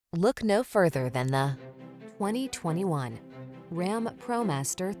Look no further than the 2021 Ram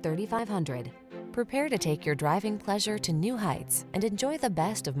ProMaster 3500. Prepare to take your driving pleasure to new heights and enjoy the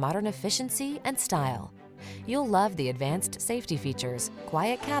best of modern efficiency and style. You'll love the advanced safety features,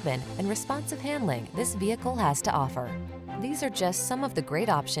 quiet cabin, and responsive handling this vehicle has to offer. These are just some of the great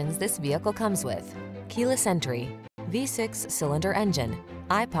options this vehicle comes with: keyless entry, V6 cylinder engine,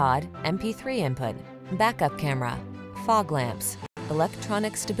 iPod, MP3 input, backup camera, fog lamps,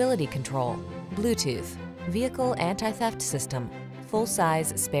 electronic stability control, Bluetooth, vehicle anti-theft system,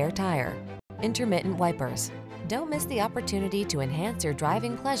 full-size spare tire, intermittent wipers. Don't miss the opportunity to enhance your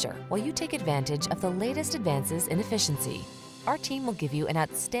driving pleasure while you take advantage of the latest advances in efficiency. Our team will give you an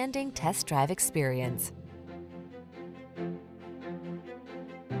outstanding test drive experience.